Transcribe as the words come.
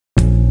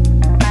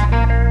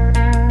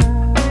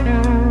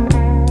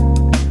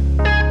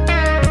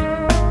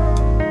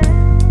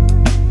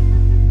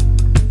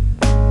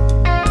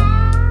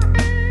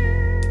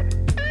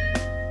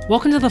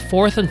Welcome to the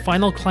fourth and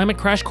final climate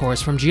crash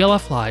course from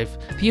GLF Live,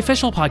 the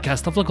official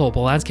podcast of the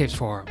Global Landscapes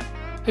Forum.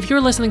 If you're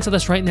listening to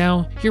this right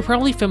now, you're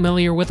probably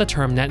familiar with the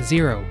term net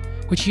zero,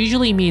 which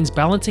usually means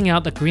balancing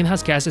out the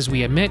greenhouse gases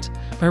we emit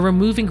by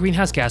removing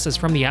greenhouse gases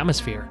from the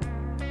atmosphere.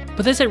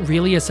 But is it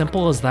really as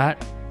simple as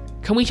that?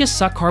 Can we just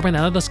suck carbon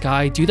out of the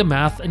sky, do the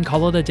math, and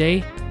call it a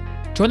day?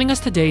 Joining us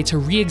today to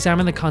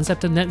re-examine the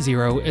concept of net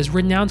zero is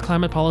renowned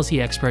climate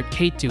policy expert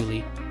Kate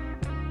Dooley.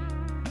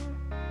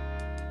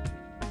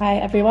 Hi,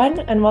 everyone,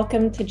 and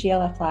welcome to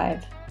GLF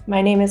Live.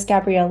 My name is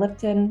Gabrielle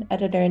Lipton,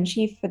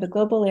 Editor-in-Chief for the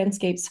Global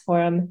Landscapes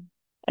Forum,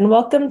 and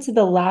welcome to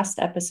the last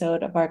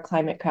episode of our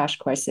climate crash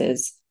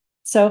courses.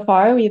 So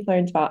far, we've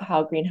learned about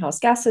how greenhouse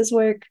gases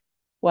work,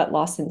 what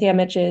loss and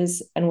damage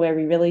is, and where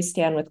we really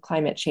stand with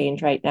climate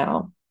change right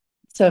now.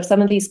 So if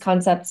some of these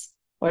concepts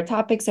or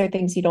topics are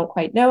things you don't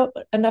quite know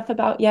enough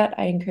about yet,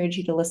 I encourage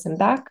you to listen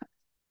back.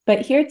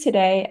 But here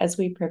today, as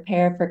we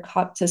prepare for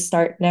COP to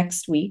start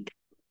next week,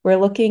 we're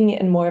looking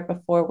in more of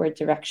a forward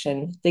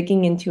direction,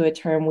 digging into a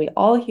term we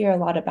all hear a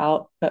lot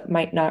about, but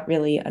might not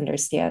really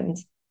understand.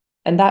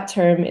 And that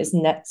term is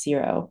net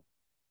zero.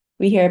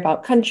 We hear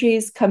about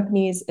countries,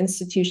 companies,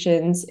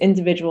 institutions,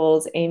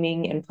 individuals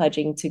aiming and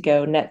pledging to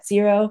go net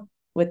zero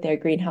with their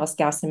greenhouse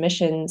gas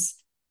emissions.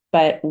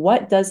 But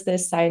what does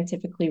this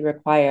scientifically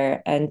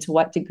require, and to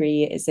what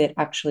degree is it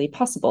actually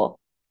possible?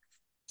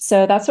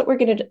 So that's what we're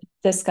going to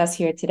discuss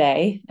here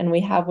today. And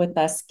we have with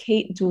us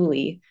Kate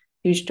Dooley,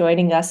 who's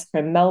joining us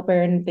from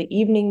Melbourne the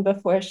evening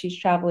before she's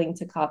traveling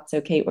to COP.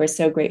 So Kate, we're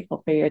so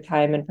grateful for your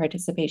time and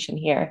participation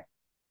here.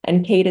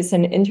 And Kate is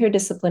an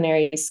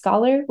interdisciplinary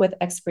scholar with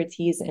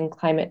expertise in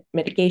climate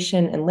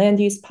mitigation and land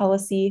use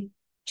policy.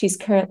 She's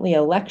currently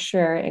a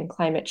lecturer in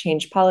climate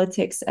change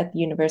politics at the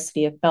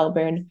University of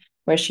Melbourne,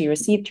 where she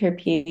received her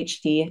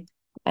PhD.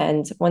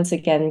 And once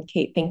again,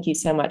 Kate, thank you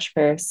so much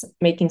for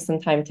making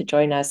some time to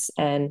join us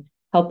and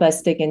help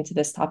us dig into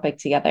this topic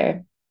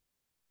together.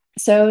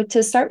 So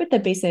to start with the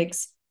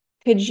basics,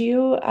 could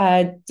you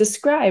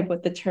describe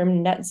what the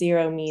term net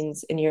zero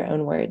means in your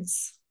own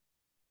words?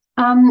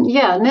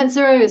 Net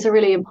zero is a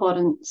really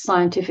important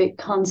scientific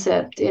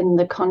concept in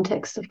the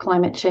context of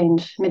climate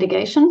change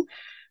mitigation.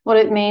 What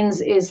it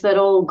means is that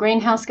all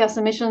greenhouse gas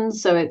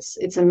emissions, so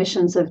it's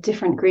emissions of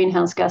different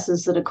greenhouse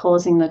gases that are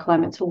causing the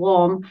climate to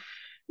warm,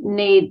 we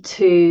need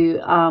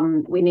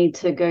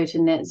to go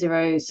to net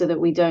zero so that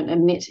we don't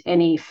emit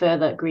any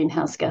further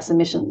greenhouse gas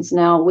emissions.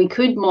 Now, we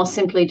could more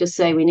simply just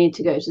say we need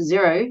to go to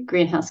zero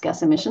greenhouse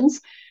gas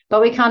emissions,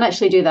 but we can't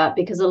actually do that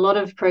because a lot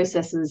of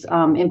processes,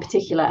 in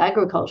particular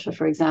agriculture,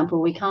 for example,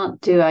 we can't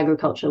do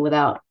agriculture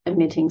without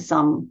emitting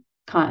some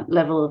kind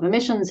level of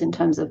emissions in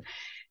terms of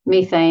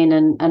methane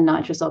and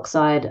nitrous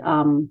oxide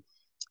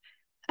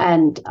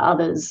and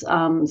others.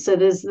 So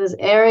there's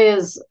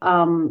areas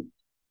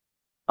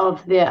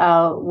of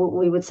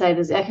we would say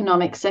there's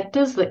economic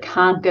sectors that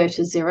can't go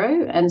to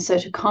zero. And so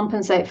to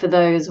compensate for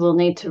those, we'll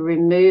need to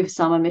remove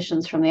some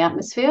emissions from the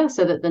atmosphere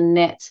so that the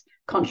net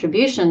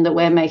contribution that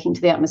we're making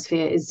to the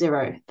atmosphere is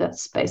zero.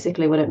 That's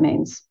basically what it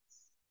means.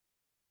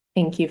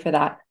 Thank you for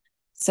that.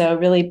 So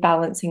really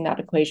balancing that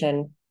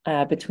equation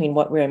between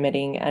what we're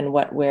emitting and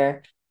what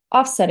we're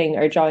offsetting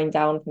or drawing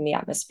down from the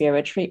atmosphere,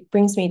 which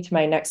brings me to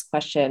my next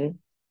question.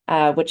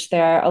 Which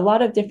there are a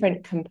lot of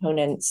different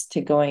components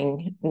to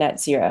going net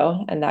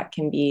zero, and that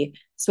can be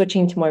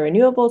switching to more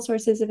renewable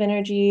sources of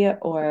energy,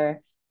 or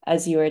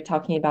as you were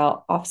talking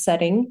about,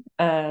 offsetting.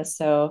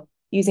 So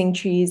using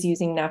trees,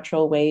 using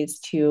natural ways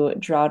to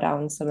draw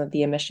down some of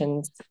the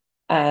emissions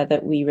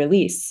that we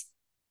release.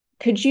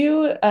 Could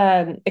you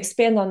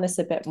expand on this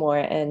a bit more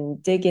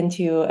and dig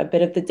into a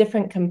bit of the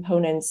different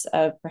components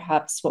of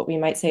perhaps what we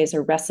might say is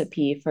a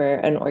recipe for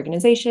an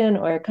organization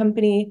or a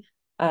company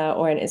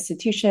or an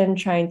institution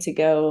trying to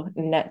go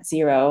net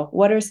zero?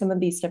 What are some of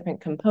these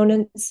different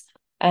components,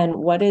 and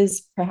what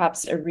is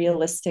perhaps a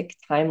realistic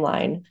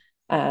timeline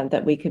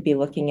that we could be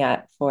looking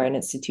at for an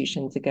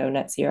institution to go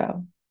net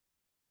zero?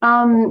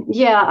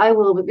 I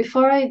will. But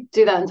before I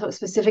do that and talk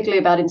specifically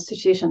about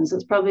institutions,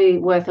 it's probably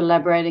worth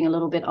elaborating a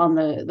little bit on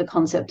the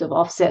concept of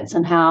offsets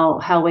and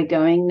how we're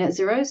going net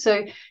zero.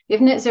 So if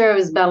net zero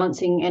is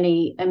balancing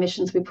any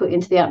emissions we put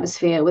into the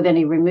atmosphere with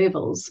any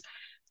removals,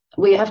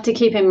 we have to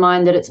keep in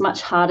mind that it's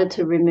much harder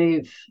to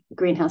remove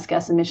greenhouse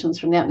gas emissions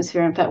from the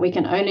atmosphere. In fact, we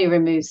can only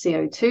remove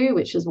CO2,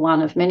 which is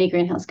one of many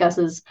greenhouse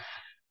gases.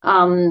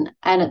 And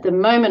at the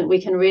moment, we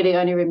can really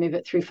only remove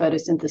it through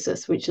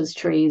photosynthesis, which is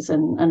trees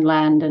and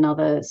land and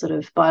other sort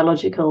of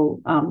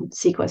biological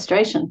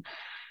sequestration.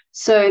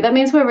 So that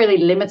means we're really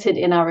limited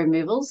in our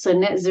removals. So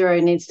net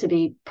zero needs to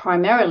be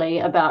primarily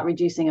about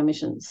reducing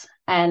emissions.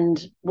 And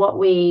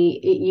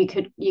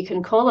you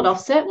can call it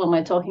offset when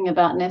we're talking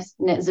about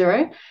net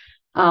zero.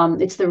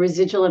 It's the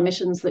residual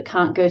emissions that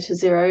can't go to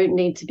zero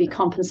need to be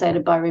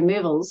compensated by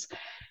removals.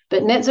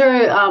 But net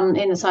zero,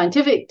 in the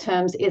scientific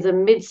terms, is a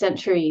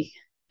mid-century,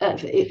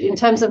 in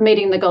terms of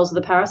meeting the goals of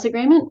the Paris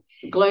Agreement,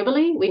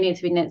 globally, we need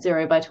to be net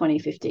zero by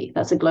 2050.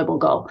 That's a global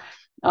goal.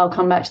 I'll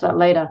come back to that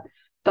later.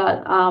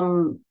 But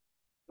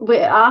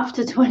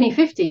after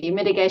 2050,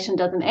 mitigation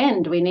doesn't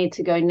end. We need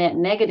to go net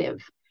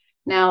negative.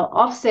 Now,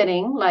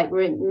 offsetting, like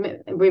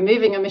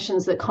removing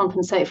emissions that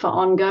compensate for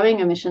ongoing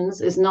emissions,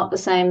 is not the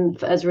same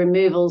as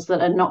removals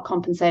that are not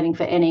compensating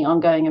for any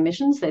ongoing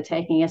emissions. They're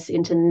taking us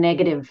into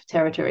negative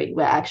territory.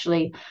 We're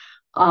actually,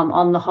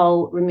 on the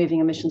whole, removing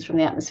emissions from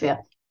the atmosphere.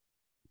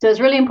 So it's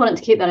really important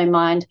to keep that in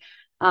mind.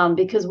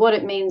 Because what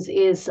it means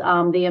is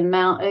our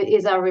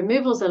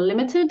removals are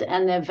limited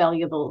and they're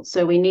valuable.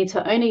 So we need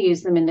to only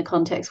use them in the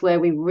context where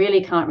we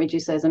really can't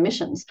reduce those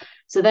emissions.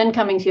 So then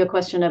coming to your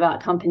question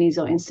about companies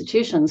or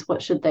institutions,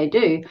 what should they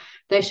do?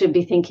 They should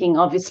be thinking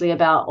obviously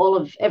about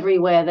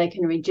everywhere they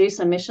can reduce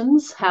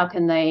emissions. How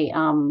can they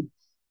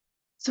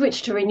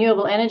switch to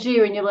renewable energy?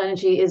 Renewable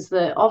energy is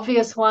the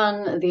obvious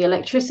one. The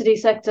electricity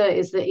sector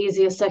is the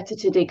easiest sector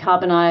to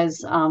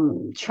decarbonize.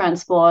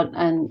 Transport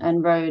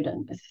and road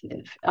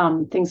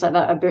and things like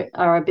that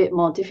are a bit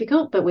more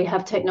difficult, but we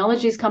have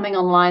technologies coming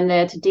online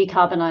there to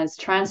decarbonize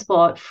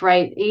transport,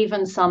 freight,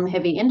 even some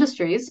heavy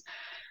industries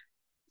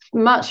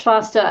much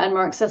faster and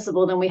more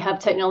accessible than we have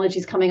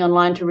technologies coming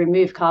online to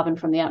remove carbon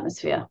from the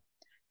atmosphere.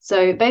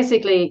 So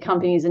basically,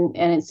 companies and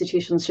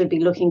institutions should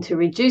be looking to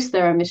reduce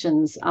their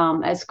emissions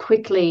as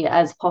quickly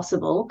as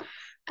possible,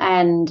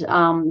 and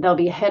they'll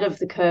be ahead of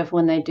the curve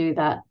when they do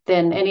that.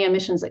 Then any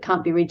emissions that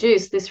can't be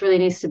reduced, this really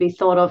needs to be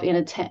thought of in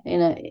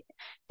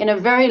a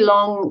very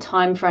long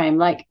time frame.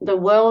 Like the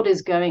world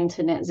is going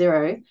to net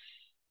zero.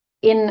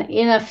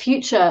 In a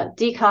future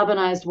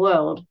decarbonized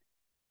world,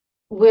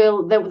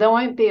 there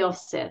won't be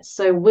offsets.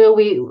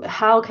 So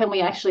how can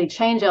we actually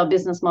change our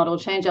business model,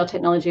 change our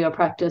technology or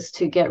practice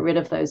to get rid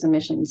of those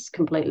emissions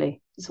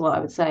completely, is what I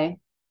would say.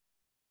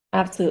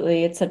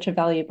 Absolutely. It's such a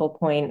valuable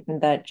point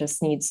that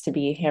just needs to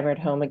be hammered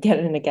home again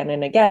and again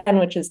and again,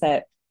 which is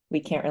that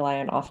we can't rely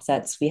on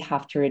offsets. We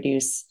have to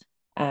reduce.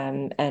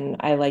 And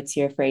I liked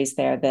your phrase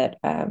there that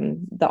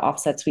the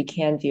offsets we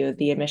can do,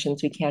 the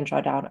emissions we can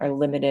draw down are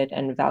limited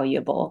and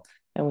valuable,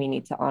 and we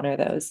need to honor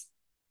those.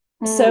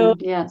 So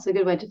yeah, it's a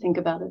good way to think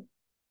about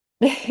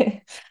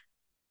it.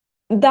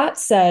 That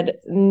said,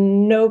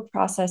 no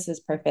process is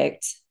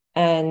perfect.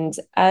 And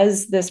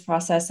as this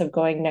process of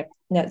going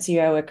net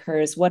zero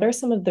occurs, what are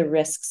some of the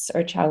risks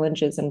or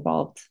challenges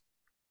involved?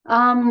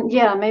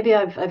 Yeah, maybe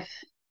I've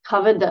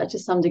covered that to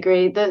some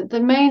degree.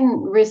 The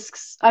main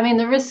risks,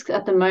 the risk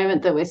at the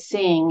moment that we're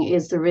seeing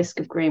is the risk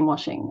of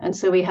greenwashing. And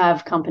so we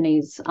have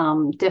companies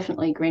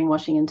definitely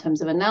greenwashing in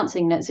terms of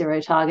announcing net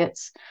zero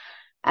targets.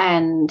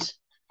 And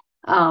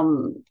are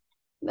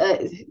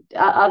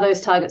those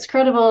targets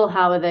credible?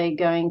 How are they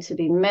going to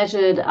be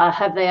measured?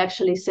 Have they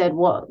actually said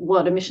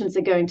what emissions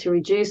they're going to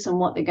reduce and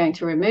what they're going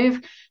to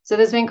remove? So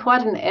there's been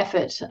quite an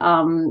effort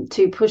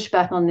to push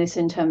back on this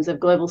in terms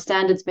of global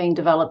standards being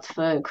developed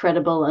for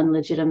credible and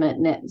legitimate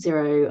net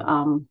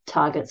zero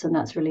targets, and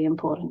that's really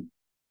important.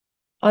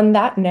 On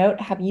that note,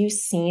 have you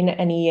seen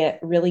any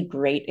really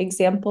great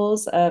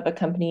examples of a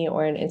company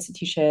or an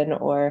institution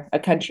or a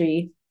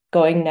country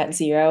going net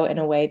zero in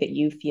a way that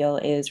you feel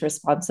is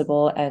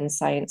responsible and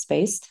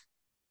science-based?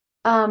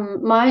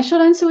 My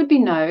short answer would be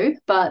no,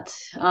 but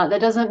that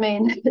doesn't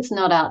mean it's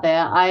not out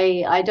there.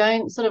 I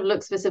don't sort of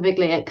look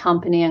specifically at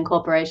company and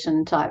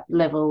corporation type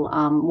level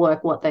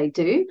work, what they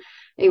do.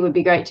 It would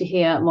be great to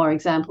hear more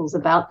examples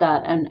about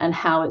that and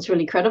how it's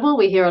really credible.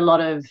 We hear a lot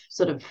of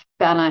sort of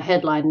banner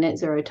headline net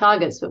zero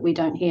targets, but we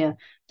don't hear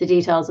the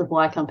details of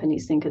why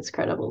companies think it's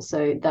credible.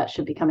 So that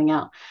should be coming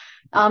out.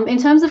 In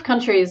terms of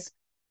countries,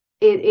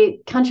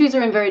 countries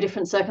are in very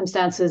different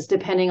circumstances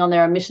depending on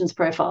their emissions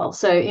profile.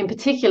 So in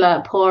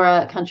particular,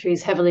 poorer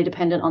countries heavily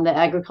dependent on their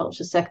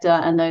agriculture sector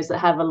and those that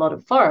have a lot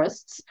of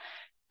forests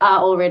are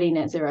already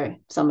net zero,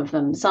 some of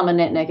them. Some are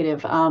net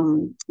negative.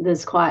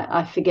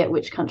 I forget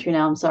which country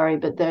now, I'm sorry,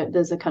 but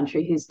there's a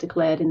country who's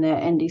declared in their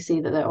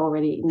NDC that they're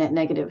already net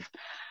negative.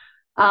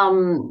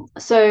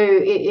 So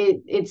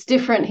it's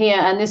different here,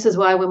 and this is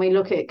why when we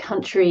look at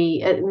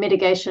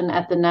mitigation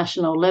at the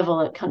national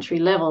level, at country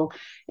level,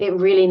 it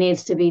really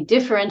needs to be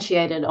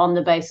differentiated on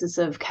the basis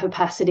of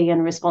capacity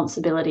and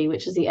responsibility,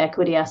 which is the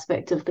equity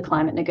aspect of the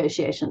climate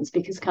negotiations,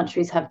 because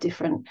countries have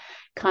different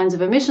kinds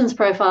of emissions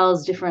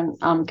profiles,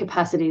 different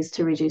capacities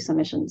to reduce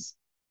emissions.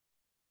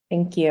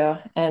 Thank you.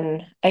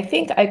 And I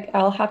think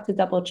I'll have to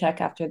double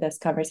check after this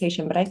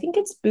conversation, but I think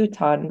it's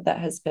Bhutan that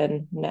has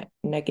been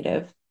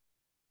negative.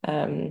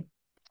 I'm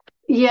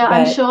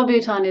sure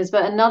Bhutan is,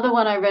 but another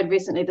one I read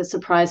recently that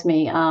surprised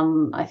me,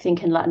 I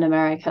think in Latin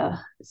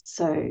America.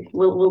 So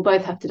we'll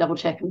both have to double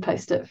check and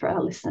post it for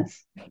our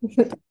listeners.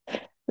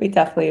 We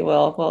definitely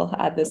will. We'll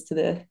add this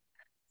to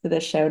the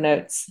show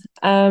notes.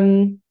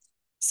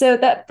 So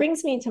that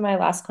brings me to my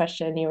last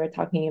question. You were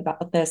talking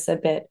about this a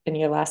bit in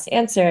your last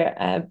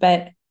answer,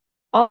 but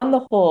on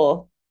the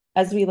whole,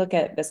 as we look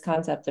at this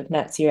concept of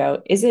net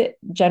zero, is it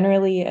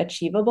generally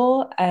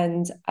achievable?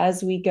 And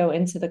as we go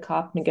into the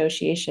COP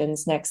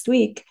negotiations next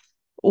week,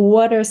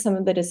 what are some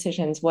of the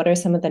decisions? What are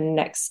some of the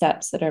next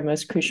steps that are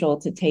most crucial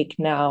to take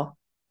now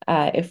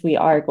if we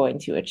are going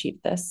to achieve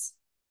this?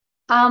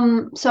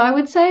 So I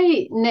would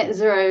say net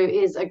zero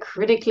is a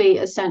critically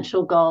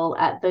essential goal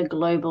at the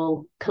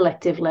global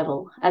collective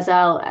level,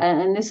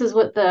 and this is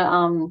what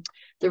the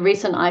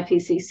recent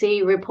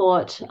IPCC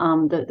report,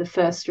 the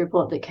first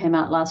report that came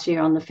out last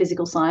year on the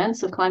physical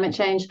science of climate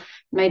change,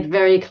 made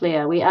very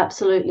clear. We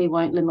absolutely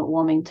won't limit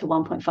warming to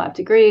 1.5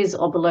 degrees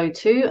or below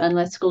 2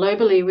 unless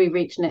globally we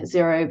reach net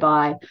zero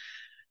by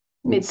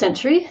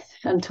mid-century,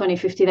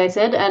 2050, they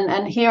said.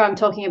 And here I'm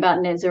talking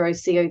about net zero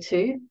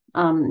CO2.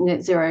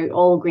 Net zero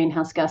all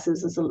greenhouse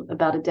gases is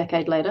about a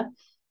decade later.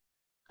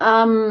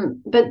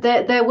 But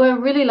there were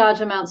really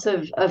large amounts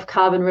of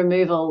carbon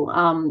removal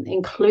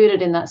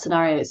included in that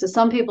scenario. So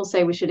some people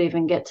say we should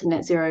even get to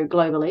net zero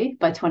globally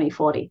by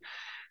 2040.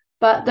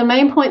 But the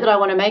main point that I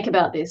want to make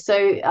about this,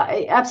 so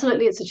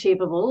absolutely it's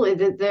achievable.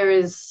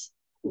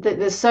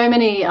 There's so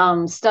many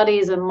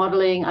studies and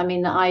modeling. I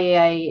mean, the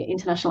IEA,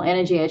 International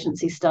Energy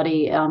Agency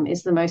study,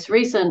 is the most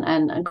recent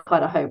and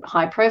quite a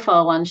high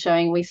profile one,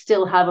 showing we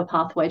still have a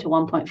pathway to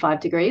 1.5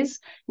 degrees.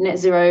 Net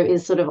zero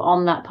is sort of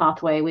on that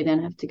pathway. We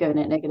then have to go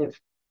net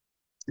negative.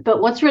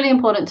 But what's really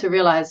important to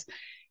realize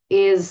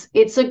is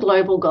it's a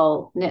global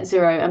goal, net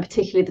zero, and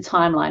particularly the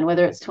timeline,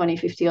 whether it's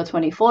 2050 or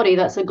 2040,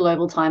 that's a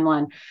global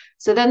timeline.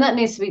 So then that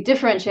needs to be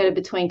differentiated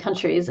between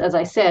countries, as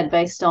I said,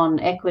 based on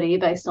equity,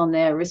 based on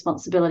their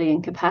responsibility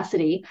and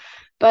capacity.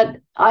 But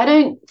I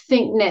don't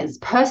think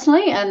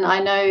personally, and I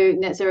know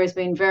net zero has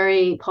been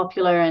very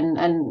popular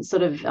and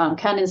sort of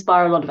can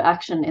inspire a lot of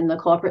action in the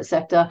corporate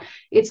sector.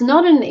 It's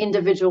not an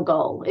individual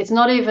goal. It's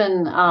not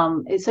even,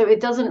 so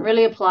it doesn't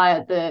really apply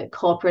at the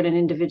corporate and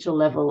individual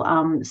level.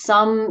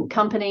 Some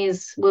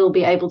companies will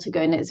be able to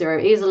go net zero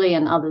easily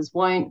and others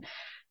won't.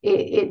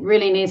 It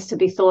really needs to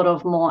be thought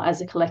of more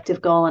as a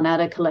collective goal and at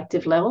a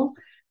collective level.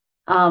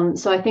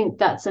 So I think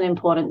that's an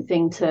important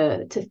thing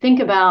to think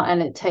about, and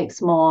it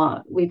takes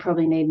we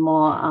probably need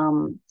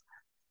more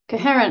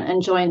coherent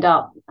and joined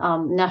up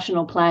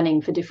national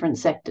planning for different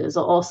sectors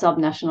or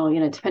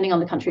subnational, depending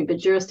on the country, but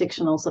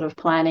jurisdictional sort of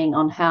planning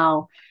on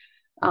how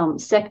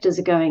sectors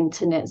are going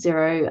to net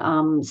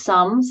zero.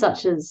 Some,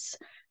 such as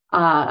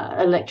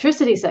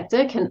electricity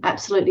sector, can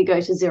absolutely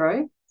go to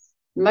zero.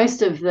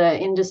 Most of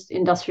the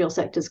industrial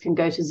sectors can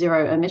go to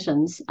zero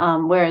emissions,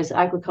 whereas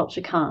agriculture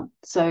can't.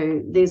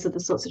 So these are the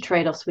sorts of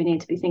trade-offs we need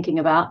to be thinking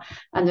about.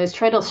 And those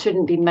trade-offs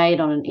shouldn't be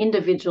made on an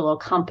individual or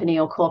company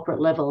or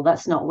corporate level.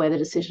 That's not where the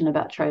decision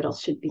about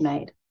trade-offs should be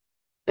made.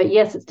 But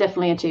yes, it's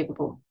definitely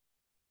achievable.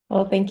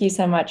 Well, thank you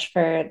so much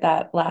for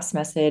that last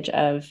message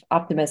of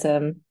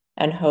optimism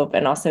and hope,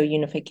 and also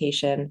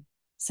unification.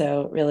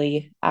 So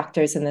really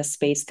actors in this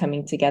space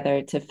coming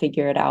together to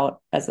figure it out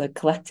as a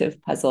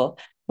collective puzzle,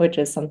 which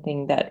is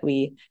something that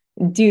we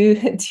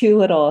do too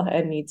little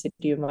and need to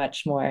do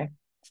much more.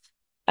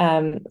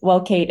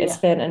 Well, Kate, it's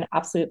been an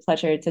absolute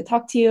pleasure to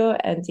talk to you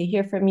and to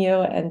hear from you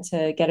and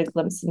to get a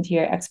glimpse into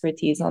your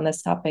expertise on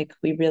this topic.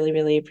 We really,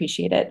 really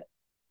appreciate it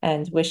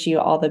and wish you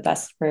all the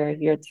best for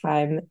your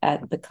time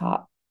at the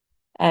COP.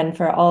 And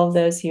for all of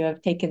those who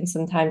have taken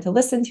some time to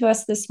listen to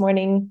us this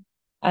morning,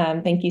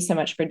 thank you so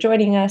much for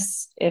joining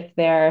us. If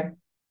there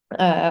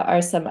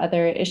are some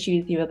other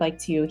issues you would like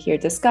to hear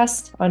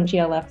discussed on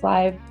GLF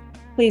Live,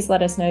 please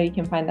let us know. You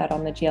can find that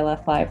on the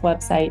GLF Live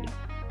website.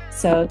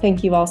 So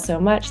thank you all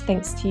so much.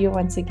 Thanks to you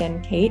once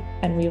again, Kate,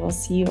 and we will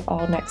see you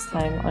all next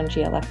time on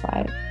GLF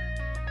Live.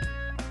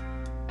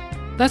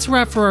 That's a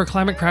wrap for our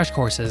climate crash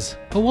courses,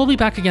 but we'll be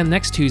back again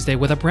next Tuesday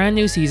with a brand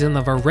new season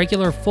of our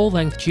regular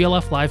full-length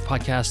GLF Live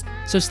podcast,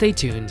 so stay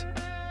tuned.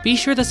 Be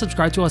sure to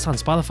subscribe to us on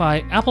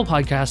Spotify, Apple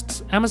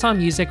Podcasts, Amazon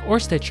Music, or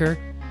Stitcher,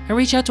 and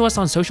reach out to us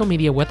on social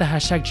media with the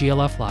hashtag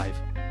GLF Live.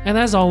 And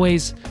as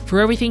always, for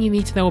everything you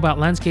need to know about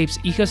landscapes,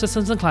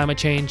 ecosystems, and climate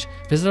change,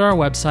 visit our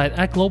website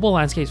at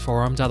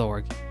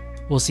globallandscapesforum.org.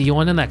 We'll see you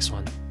on the next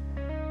one.